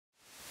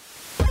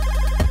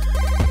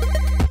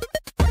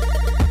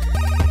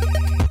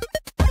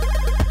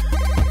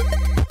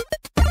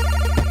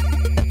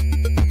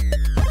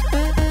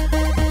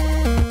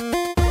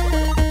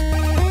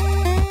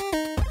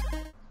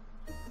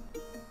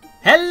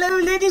Hello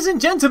ladies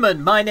and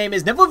gentlemen, my name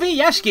is Nevel V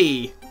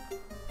Yashgi.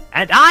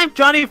 And I'm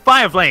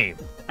JohnnyFireFlame.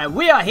 And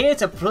we are here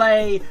to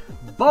play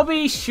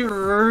Bobby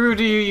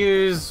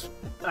Schroeder's...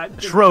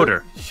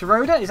 Schroeder.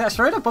 Schroeder? Is that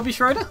Schroeder? Bobby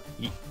Schroeder?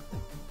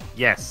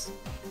 Yes.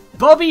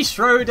 Bobby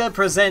Schroeder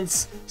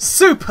presents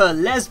Super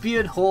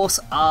Lesbian Horse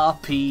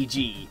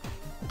RPG.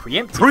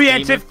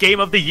 Preemptive Game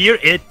of the Year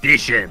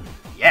Edition.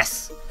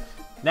 Yes.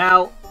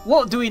 Now,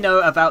 what do we know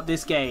about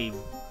this game?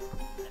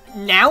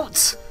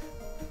 Nout?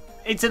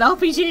 It's an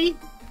RPG?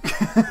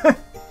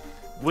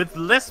 With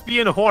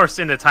lesbian horse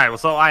in the title,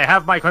 so I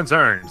have my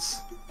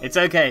concerns. It's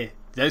okay.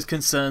 Those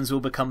concerns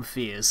will become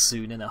fears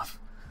soon enough.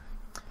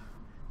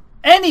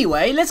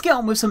 Anyway, let's get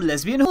on with some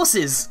lesbian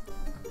horses.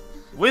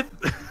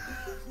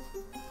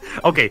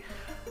 Okay,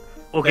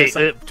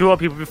 to all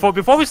people,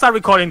 before we start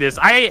recording this,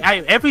 I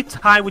every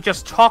time we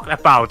just talk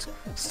about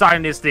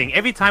starting this thing,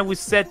 every time we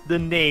said the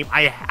name,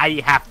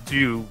 I have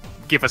to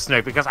give a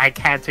smirk because I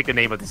can't take the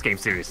name of this game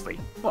seriously.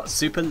 What,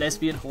 Super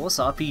Lesbian Horse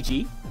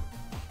RPG?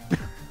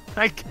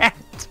 I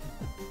can't.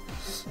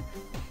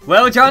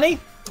 Well, Johnny,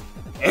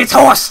 it's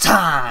horse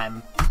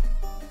time!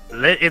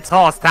 It's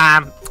horse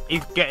time.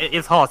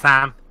 It's horse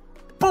time.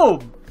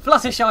 Boom!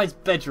 Fluttershy's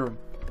bedroom.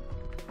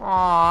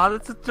 Aw,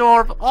 that's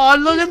adorable. Oh,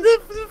 look at the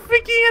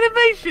freaking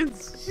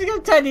animations. She's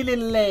got tiny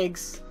little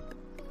legs.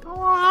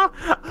 Aw,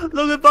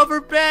 look above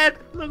her bed.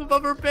 Look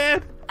above her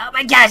bed. Oh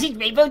my gosh, it's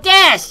Rainbow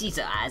Dash! She's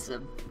so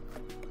awesome.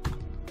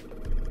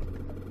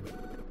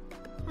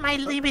 My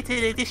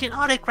limited edition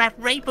autographed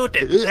Rainbow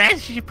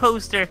Dash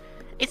poster.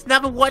 It's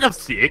number 1 of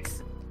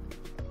 6.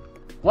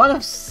 1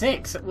 of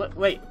 6?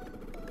 Wait.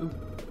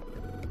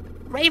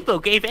 Rainbow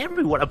gave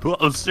everyone a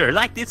poster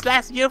like this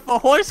last year for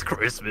Horse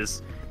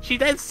Christmas. She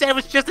then said it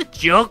was just a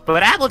joke,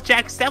 but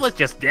Applejack said it was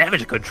just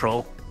damage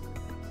control.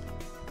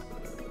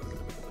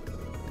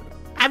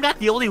 I'm not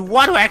the only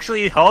one who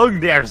actually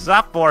hung theirs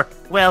up for,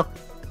 well,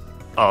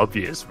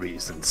 obvious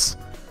reasons.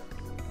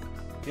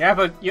 Yeah,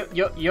 but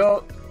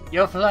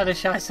your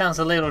Fluttershy sounds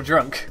a little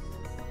drunk.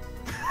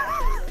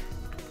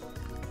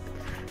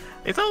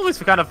 It's always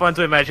kind of fun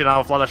to imagine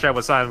how Fluttershy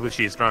would sound when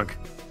she's drunk.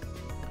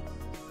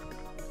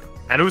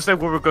 And who said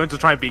we were going to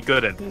try and be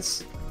good at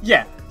this?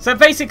 Yeah. So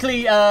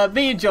basically,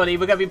 me and Johnny,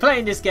 we're going to be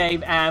playing this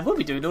game, and we'll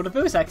be doing all the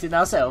voice acting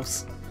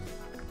ourselves.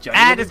 Johnny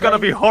and it's going to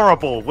be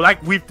horrible.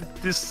 Like, we've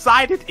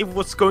decided it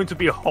was going to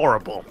be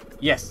horrible.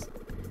 Yes.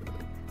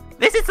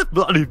 This is a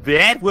bloody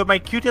bed where my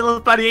cute little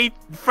buddy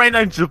friend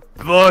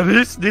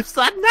Bunny sniffs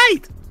at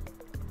night.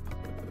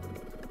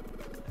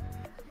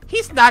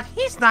 He's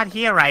not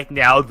here right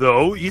now,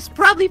 though. He's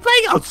probably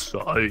playing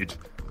outside.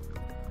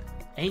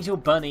 Angel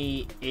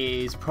Bunny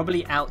is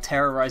probably out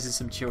terrorizing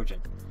some children.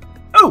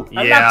 Oh,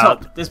 a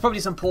laptop! There's probably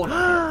some porn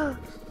on here.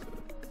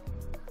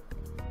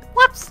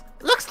 Whoops!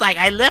 Looks like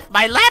I left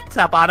my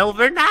laptop on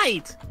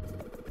overnight.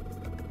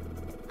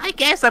 I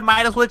guess I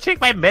might as well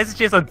check my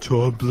messages on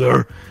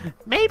Tumblr.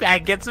 Maybe I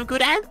can get some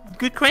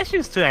good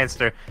questions to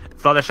answer.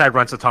 Fluttershy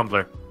runs a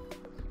Tumblr.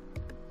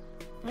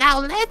 Now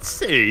let's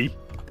see.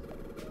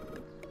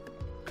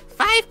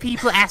 5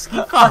 people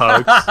asking for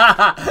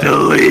hugs.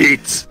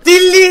 Delete!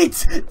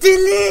 Delete!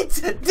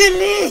 Delete!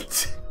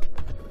 Delete!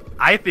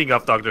 I think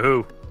of Doctor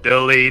Who.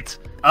 Delete.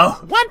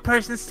 Oh. 1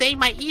 person saying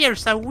my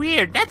ears are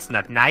weird. That's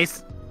not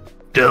nice.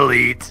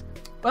 Delete.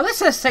 Well, let's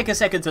just take a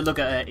second to look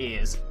at her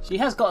ears. She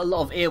has got a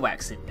lot of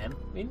earwax in them.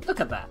 I mean, look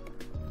at that.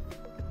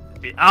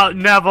 Oh,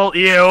 Nevel,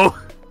 ew.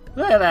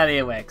 Look at that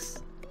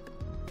earwax.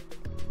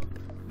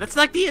 That's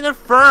like the inner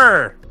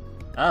fur.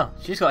 Oh,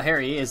 she's got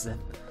hairy ears then.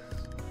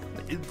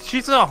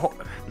 She's a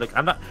look.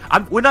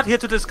 We're not here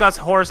to discuss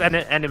horse and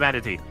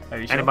animality. Are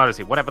you sure?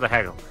 Animality, whatever the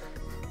hell.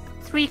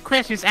 3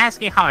 questions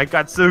asking how I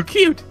got so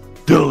cute.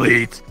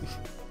 Delete.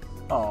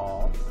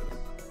 Aww.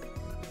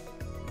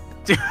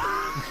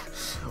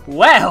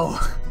 Well,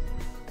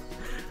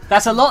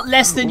 that's a lot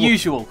less than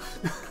usual.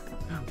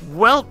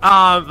 Well,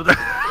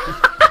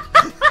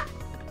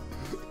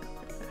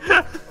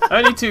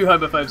 only 2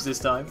 homophobes this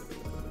time.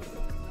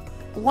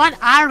 1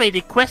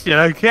 R-rated question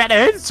I can't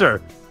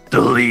answer.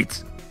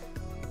 Delete.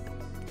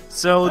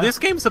 So this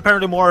game's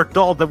apparently more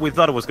adult than we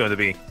thought it was going to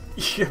be.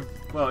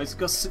 Well, it's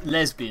got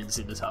lesbians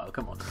in the title.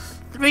 Come on.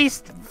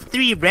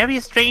 3 very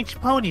strange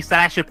ponies that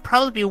I should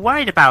probably be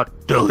worried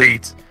about.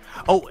 Delete.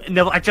 Oh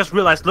no! I just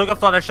realized. Look at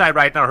Fluttershy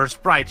right now. Her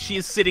sprite. She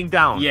is sitting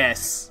down.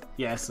 Yes,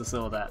 I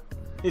saw that.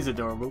 It's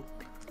adorable.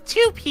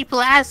 2 people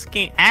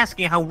asking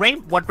how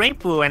what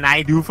Rainbow and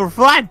I do for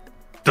fun.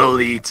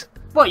 Delete.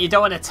 What, you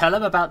don't want to tell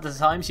them about the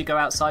times you go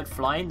outside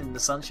flying in the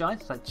sunshine?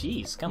 It's like,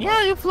 jeez, come on.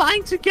 Yeah, you're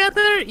flying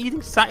together,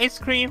 eating ice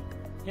cream.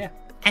 Yeah.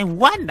 And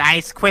 1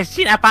 nice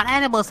question about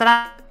animals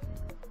that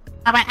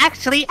I might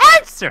actually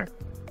answer.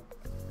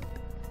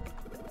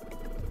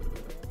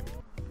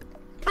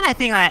 But I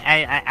think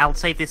I'll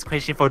save this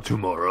question for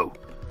tomorrow.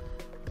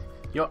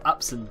 Your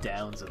ups and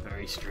downs are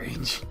very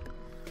strange.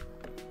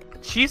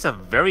 She's a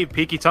very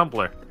picky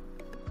Tumblr.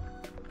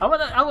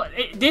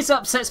 This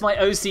upsets my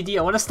OCD.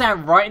 I want to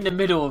stand right in the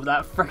middle of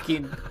that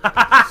freaking.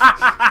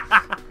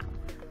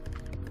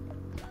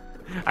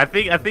 I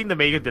think the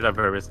maker did it on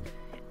purpose.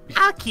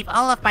 I'll keep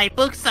all of my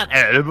books on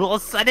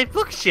animals on a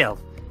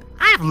bookshelf.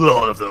 I have a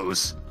lot of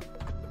those.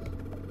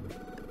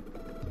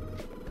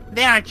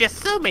 There are just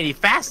so many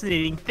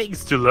fascinating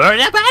things to learn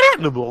about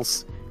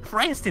animals. For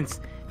instance,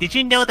 did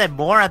you know that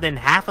more than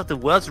half of the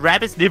world's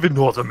rabbits live in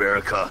North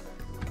America?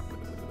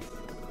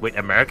 Wait,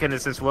 America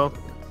is this world?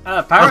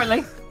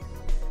 Apparently.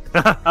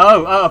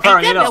 apparently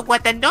I don't know not.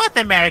 what the North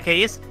America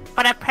is,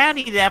 but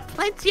apparently there are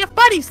plenty of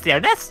bunnies there.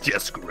 That's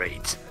just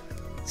great.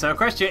 So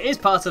Equestria is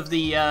part of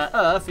the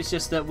Earth, it's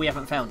just that we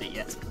haven't found it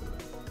yet.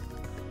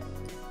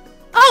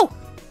 Oh,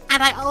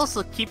 and I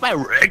also keep my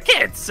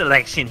record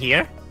selection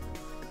here.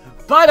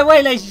 By the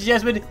way, ladies and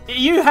gentlemen,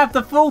 you have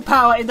the full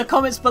power in the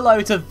comments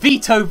below to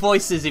veto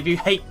voices if you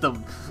hate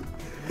them.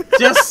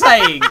 Just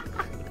saying.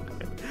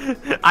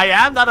 I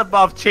am not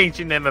above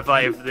changing them if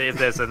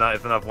there's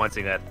enough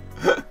wanting that.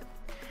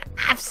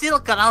 I've still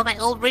got all my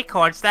old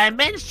records that I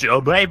mentioned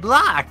on my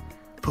blog.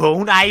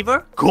 Pone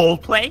Ivor,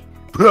 Coldplay,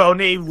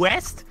 Pony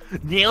West,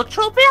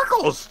 Neutral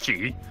Pickles,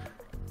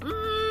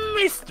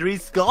 Mystery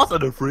Skulls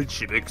on the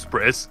Friendship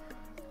Express,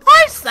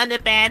 Horse on the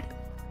Band,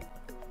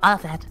 all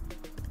of that.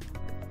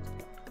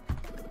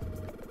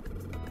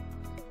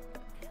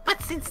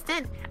 But since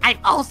then, I've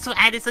also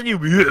added some new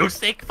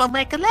music for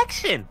my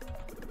collection.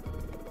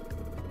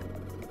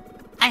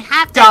 I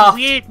have that Daft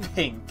weird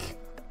Pink.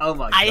 Oh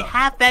my god. I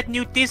have that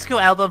new disco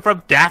album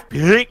from Daft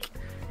Punk,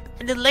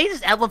 and the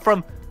latest album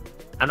from...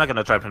 I'm not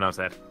gonna try to pronounce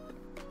that.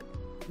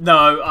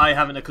 No, I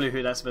haven't a clue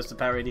who that's supposed to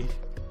parody.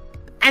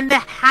 And the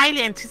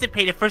highly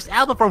anticipated first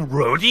album from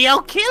Rodeo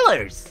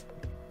Killers.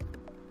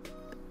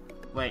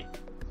 Wait.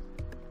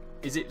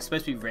 Is it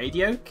supposed to be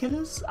Radio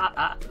Killers?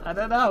 I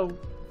don't know.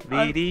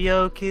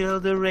 Video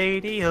killed the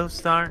radio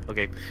star.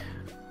 Okay.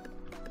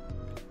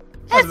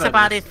 That's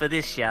about it for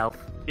this shelf.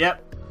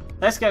 Yep.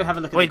 Let's go have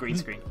a look at the green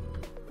screen.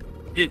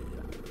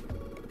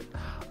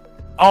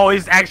 Oh,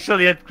 it's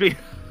actually a green...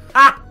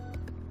 Ha!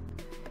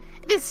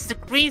 This is a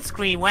green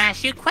screen where I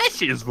shoot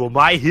questions for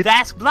my Hit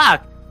Ask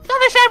blog.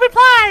 Fluttershy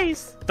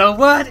replies! The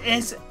word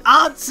is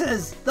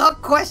answers,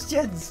 not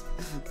questions!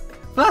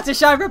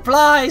 Fluttershy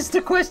replies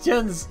to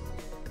questions!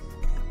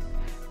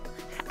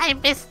 I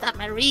messed up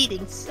my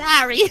reading,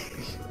 sorry.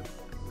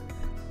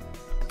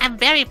 I'm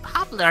very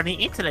popular on the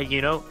internet,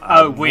 you know.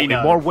 Oh, we know.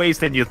 In more ways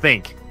than you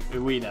think.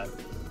 We know.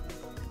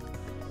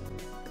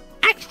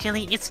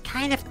 Actually, it's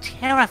kind of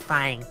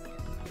terrifying.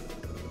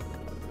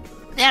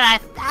 There are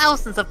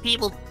thousands of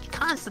people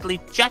constantly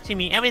judging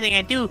me everything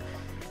I do, and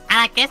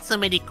I get so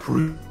many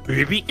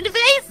creepy,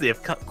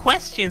 invasive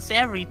questions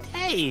every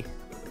day.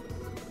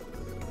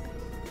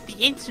 The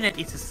internet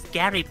is a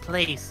scary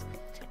place.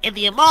 In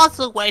the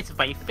immortal words of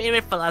my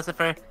favorite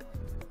philosopher,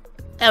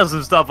 there's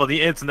some stuff on the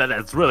internet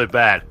that's really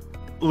bad.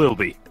 Lil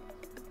B.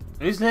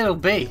 Who's Little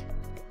B?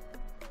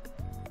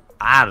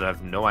 I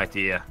have no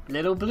idea.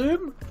 Little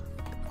Bloom?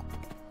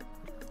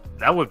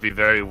 That would be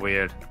very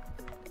weird.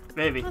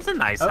 Maybe. That's a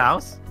nice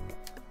house.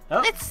 Oh.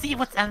 Let's see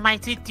what's on my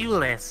to-do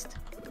list.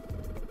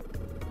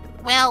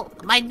 Well,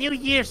 my New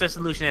Year's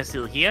resolution is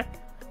still here.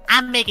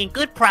 I'm making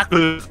good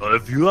progress on a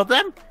few of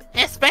them,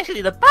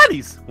 especially the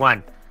bunnies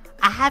one.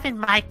 I haven't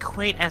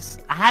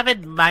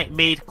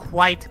made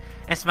quite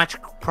as much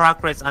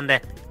progress on the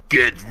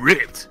get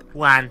ripped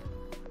one.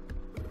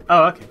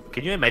 Oh, okay.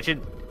 Can you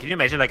imagine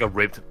like a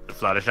ripped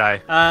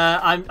Fluttershy?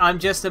 I'm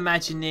just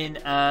imagining.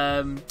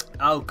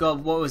 Oh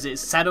god, what was it?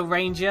 Saddle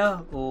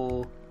Ranger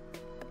or?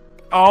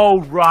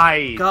 Oh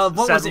right. God,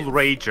 what was it? Saddle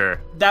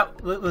Ranger.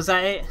 That was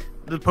that it?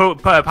 The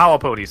Power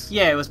Ponies.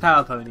 Yeah, it was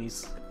Power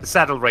Ponies. The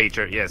Saddle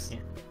Ranger, yes. Yeah.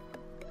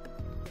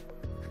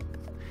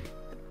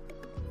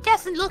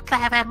 Doesn't look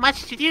like I have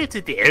much to do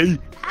today.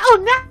 How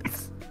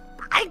nice!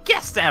 I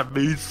guess that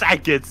means I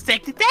can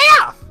take the day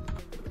off.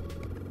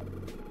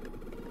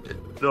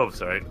 No, I'm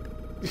sorry.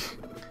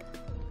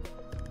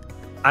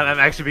 I'm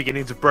actually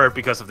beginning to burp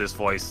because of this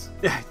voice.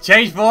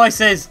 Change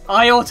voices!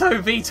 I auto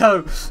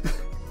veto!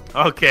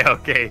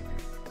 Okay.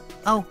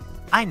 Oh,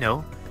 I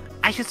know.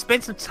 I should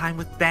spend some time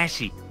with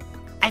Bashi.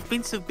 I've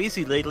been so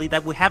busy lately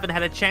that we haven't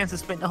had a chance to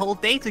spend a whole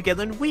day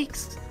together in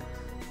weeks.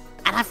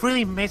 And I've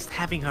really missed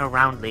having her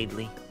around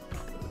lately.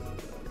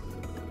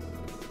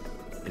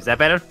 Is that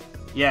better?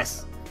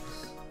 Yes.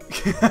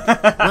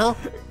 Well,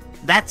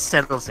 that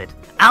settles it.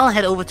 I'll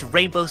head over to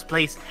Rainbow's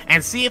place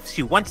and see if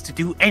she wants to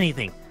do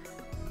anything.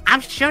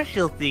 I'm sure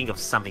she'll think of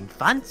something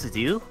fun to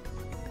do.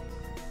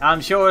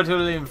 I'm sure it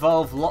will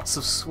involve lots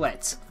of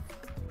sweat.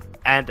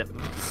 And...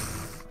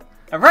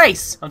 a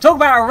race! I'm talking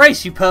about a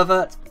race, you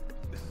pervert!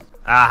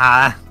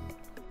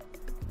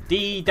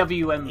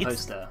 DWM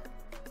poster.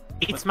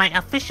 It's my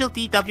official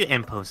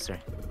DWM poster.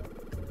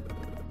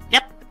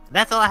 Yep,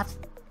 that's all I have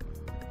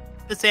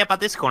to say about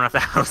this corner of the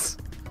house.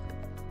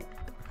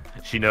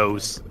 She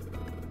knows.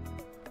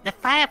 The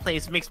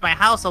fireplace makes my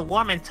house all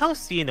warm and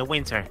toasty in the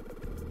winter.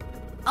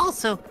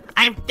 Also,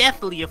 I'm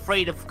definitely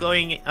afraid of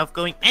going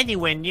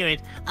anywhere near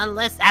it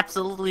unless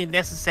absolutely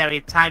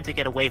necessary time to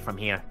get away from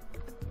here.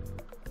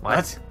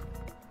 What?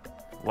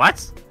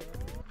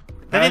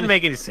 That didn't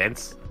make any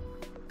sense.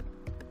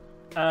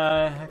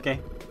 Okay.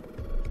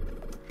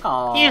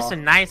 Aww. Here's a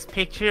nice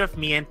picture of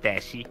me and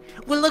Dashi.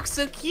 We look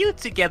so cute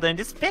together in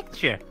this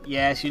picture.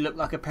 Yeah, she looked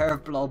like a pair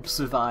of blobs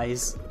with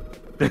eyes.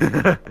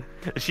 They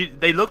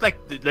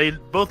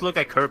both look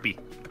like Kirby.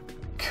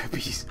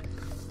 Kirby's.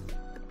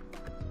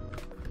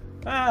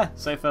 Ah,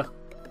 sofa.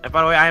 And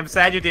by the way, I am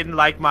sad you didn't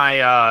like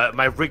my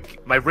my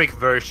Rick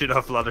version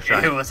of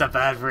Fluttershy. It was a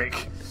bad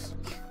Rick.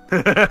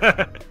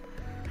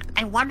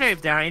 I wonder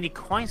if there are any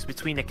coins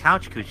between the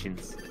couch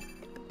cushions.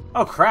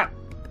 Oh crap!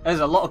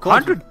 There's a lot of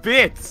coins. 100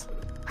 bits.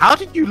 How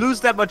did you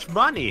lose that much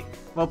money?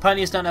 Well,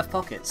 ponies don't have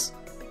pockets.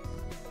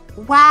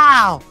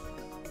 Wow.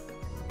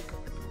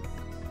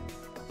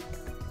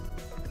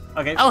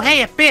 Okay. Oh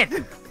hey, a bit.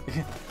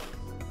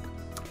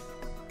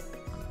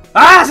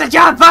 Ah, it's a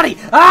giant bunny!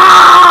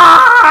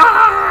 Ah!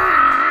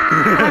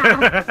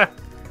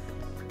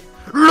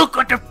 Look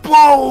at the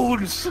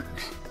bones!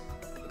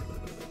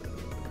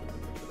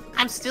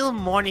 I'm still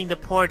mourning the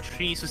poor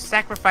trees who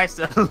sacrificed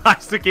their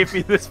lives to give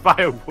me this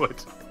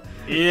firewood.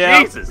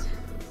 Yeah. Jesus!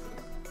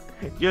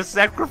 Your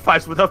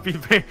sacrifice will not be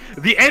paid.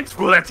 The Ents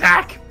will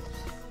attack!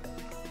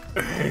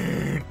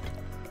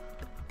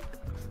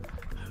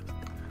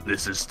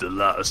 This is the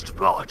last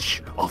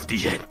march of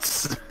the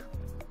Ents.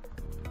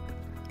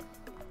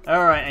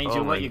 Alright, Angel,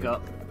 Oh what my you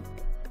got?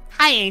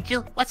 Hi,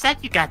 Angel. What's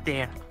that you got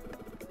there?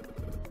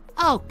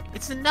 Oh,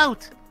 it's a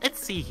note.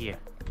 Let's see here.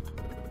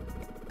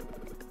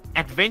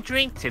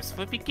 Adventuring tips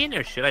for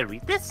beginners. Should I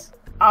read this?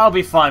 I'll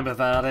be fine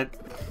without it.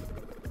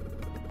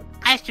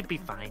 I should be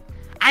fine.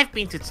 I've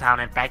been to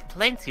town and back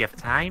plenty of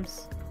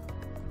times.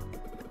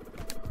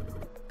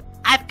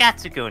 I've got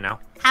to go now.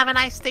 Have a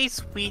nice day,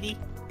 sweetie.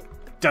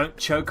 Don't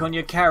choke on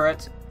your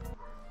carrot.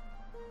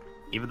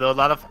 Even though a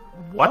lot of...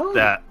 What Oh.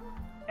 the...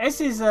 This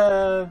is,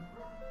 I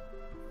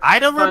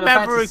don't Final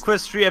remember Fantasy.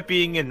 Equestria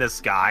being in the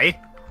sky.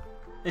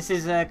 This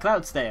is,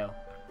 Cloudsdale.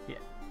 Yeah.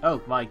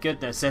 Oh my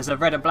goodness, there's a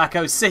red and black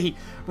OC!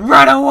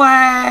 Run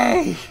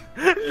away!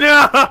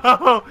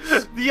 No!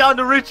 The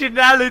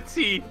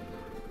unoriginality!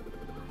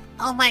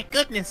 Oh my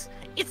goodness!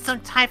 It's some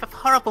type of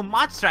horrible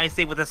monster, I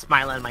say with a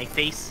smile on my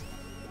face.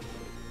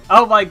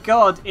 Oh my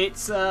god,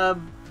 it's,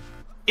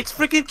 It's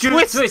freaking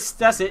Twist! Twist!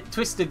 That's it,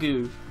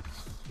 Twist-a-goo.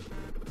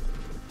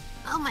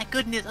 Oh my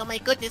goodness, oh my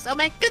goodness, oh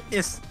my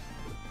goodness!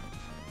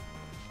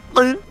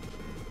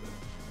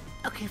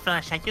 Okay,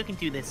 Flashlight, you can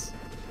do this.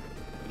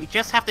 You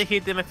just have to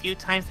hit them a few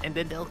times and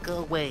then they'll go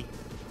away.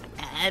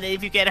 And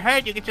if you get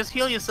hurt, you can just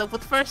heal yourself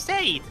with first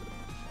aid.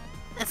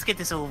 Let's get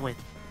this over with.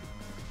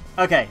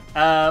 Okay,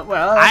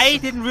 well... I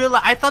didn't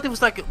realize, I thought it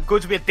was like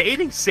going to be a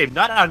dating sim,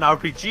 not an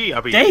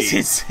RPG.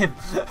 Dating sim!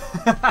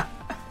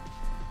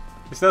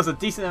 It still has a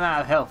decent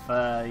amount of health.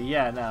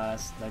 Yeah, no,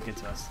 that's no good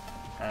to us.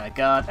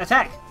 Guard,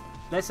 attack!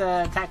 Let's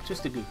attack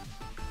Twist-a-goo.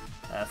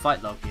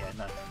 Fight log, yeah,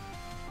 no.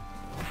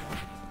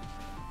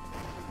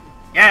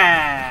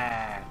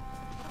 Yeah!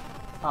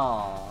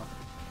 Aww.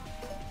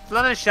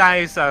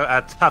 Fluttershy is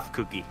a tough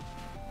cookie.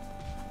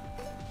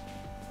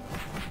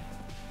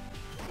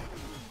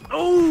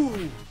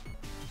 Oh!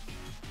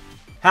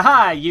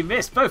 Haha, you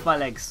missed both my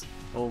legs.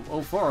 All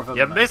four of them.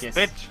 You I missed, guess.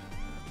 bitch.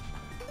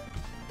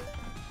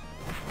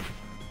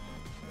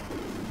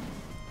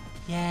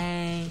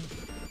 Yay.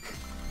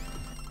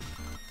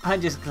 I'm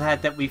just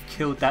glad that we've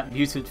killed that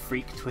mutant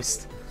freak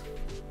Twist.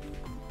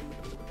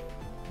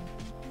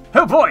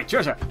 Oh boy,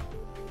 treasure!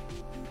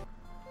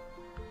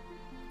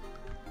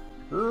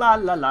 La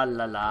la la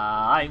la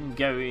la, I'm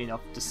going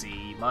off to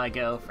see my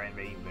girlfriend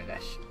Rainbow.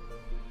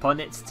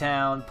 Ponit's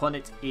town,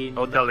 Ponit Inn.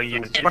 Oh, telling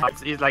you.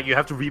 It's like you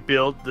have to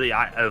rebuild the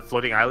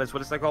floating islands.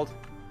 What is that called?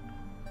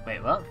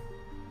 Wait, what?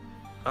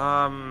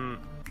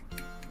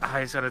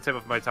 It's on the tip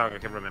of my tongue. I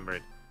can't remember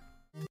it.